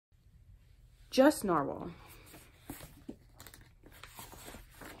Just Narwhal.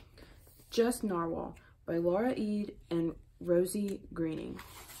 Just Narwhal by Laura Eade and Rosie Greening.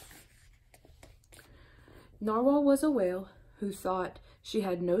 Narwhal was a whale who thought she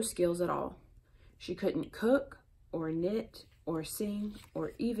had no skills at all. She couldn't cook or knit or sing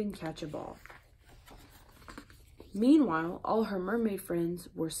or even catch a ball. Meanwhile, all her mermaid friends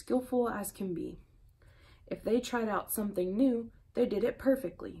were skillful as can be. If they tried out something new, they did it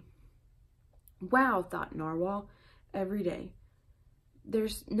perfectly. Wow, thought Narwhal every day.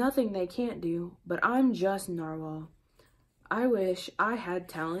 There's nothing they can't do, but I'm just Narwhal. I wish I had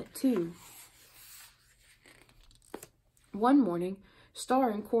talent too. One morning,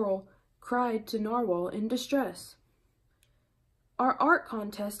 Star and Coral cried to Narwhal in distress. Our art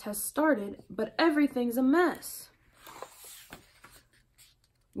contest has started, but everything's a mess.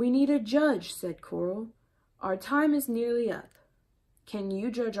 We need a judge, said Coral. Our time is nearly up. Can you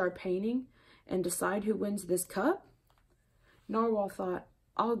judge our painting and decide who wins this cup? Narwhal thought,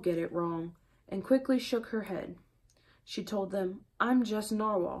 I'll get it wrong, and quickly shook her head. She told them, I'm just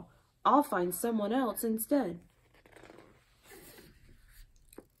Narwhal. I'll find someone else instead.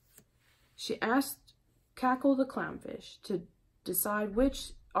 She asked Cackle the clownfish to decide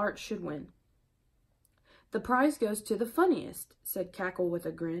which art should win. The prize goes to the funniest, said Cackle with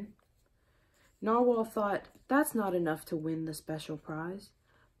a grin. Narwhal thought, that's not enough to win the special prize,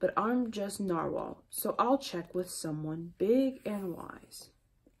 but I'm just Narwhal, so I'll check with someone big and wise.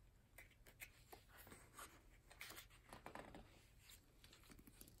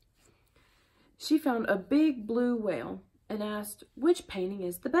 She found a big blue whale and asked, which painting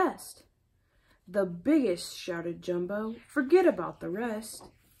is the best? The biggest, shouted Jumbo. Forget about the rest.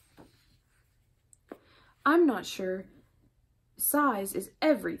 I'm not sure. Size is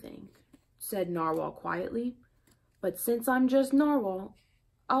everything, said Narwhal quietly. But since I'm just Narwhal,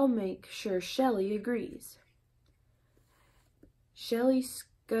 I'll make sure Shelley agrees. Shelley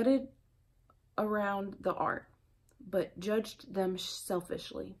scudded around the art, but judged them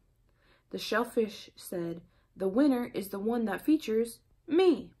selfishly. The shellfish said, the winner is the one that features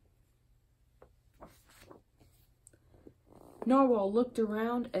me. Narwhal looked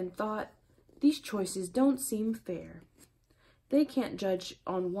around and thought, these choices don't seem fair. They can't judge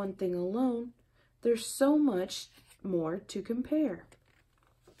on one thing alone. There's so much more to compare.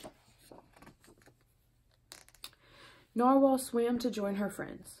 Narwhal swam to join her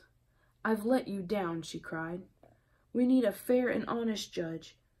friends. I've let you down, she cried. We need a fair and honest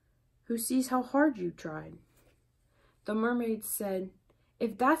judge who sees how hard you tried. The mermaids said,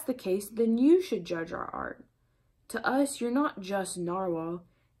 if that's the case, then you should judge our art. To us, you're not just Narwhal,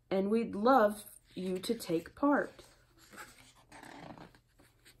 and we'd love you to take part.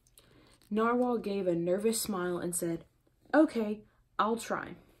 Narwhal gave a nervous smile and said, okay, I'll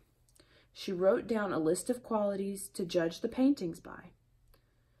try. She wrote down a list of qualities to judge the paintings by.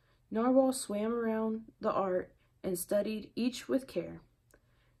 Narwhal swam around the art and studied each with care.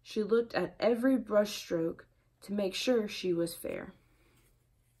 She looked at every brush stroke to make sure she was fair.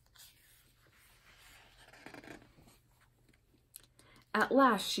 At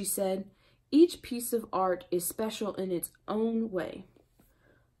last, she said, each piece of art is special in its own way,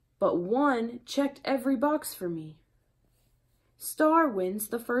 but one checked every box for me. Star wins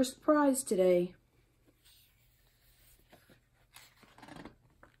the first prize today.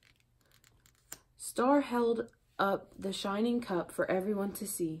 Star held up the shining cup for everyone to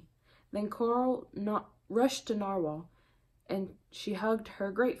see. Then Coral rushed to Narwhal, and she hugged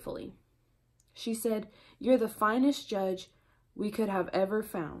her gratefully. She said, you're the finest judge we could have ever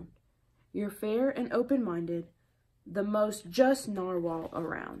found. You're fair and open-minded, the most just Narwhal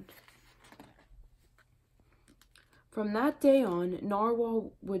around. From that day on,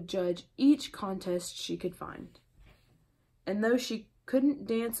 Narwhal would judge each contest she could find. And though she couldn't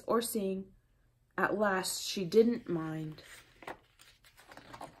dance or sing, at last she didn't mind.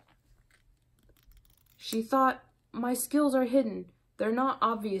 She thought, my skills are hidden, they're not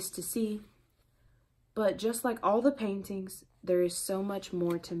obvious to see. But just like all the paintings, there is so much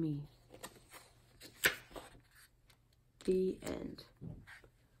more to me. The end.